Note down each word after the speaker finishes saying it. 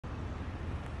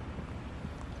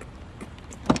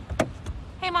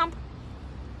Mom.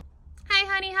 Hi,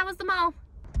 honey. How was the mall?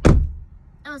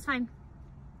 It was fine.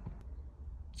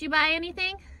 Did you buy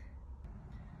anything?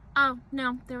 Oh,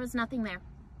 no. There was nothing there.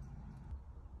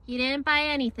 You didn't buy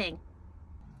anything?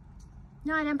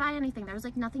 No, I didn't buy anything. There was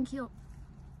like nothing cute.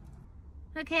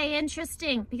 Okay,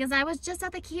 interesting. Because I was just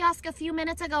at the kiosk a few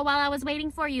minutes ago while I was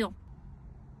waiting for you.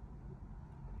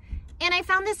 And I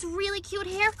found this really cute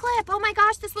hair clip. Oh my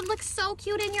gosh, this would look so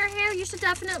cute in your hair. You should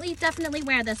definitely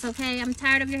wear this, okay? I'm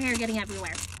tired of your hair getting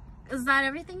everywhere. Is that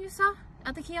everything you saw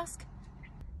at the kiosk?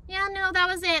 Yeah, no, that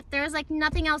was it. There was like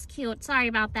nothing else cute. Sorry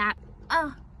about that.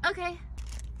 Oh, okay.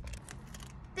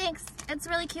 Thanks. It's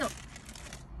really cute.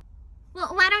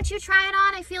 Well, why don't you try it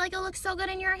on? I feel like it looks so good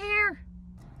in your hair.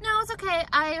 No, it's okay.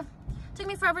 It took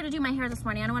me forever to do my hair this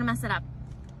morning. I don't want to mess it up.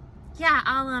 Yeah,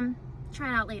 I'll try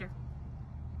it out later.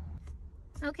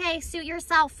 Okay, suit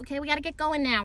yourself. Okay, we gotta get going now.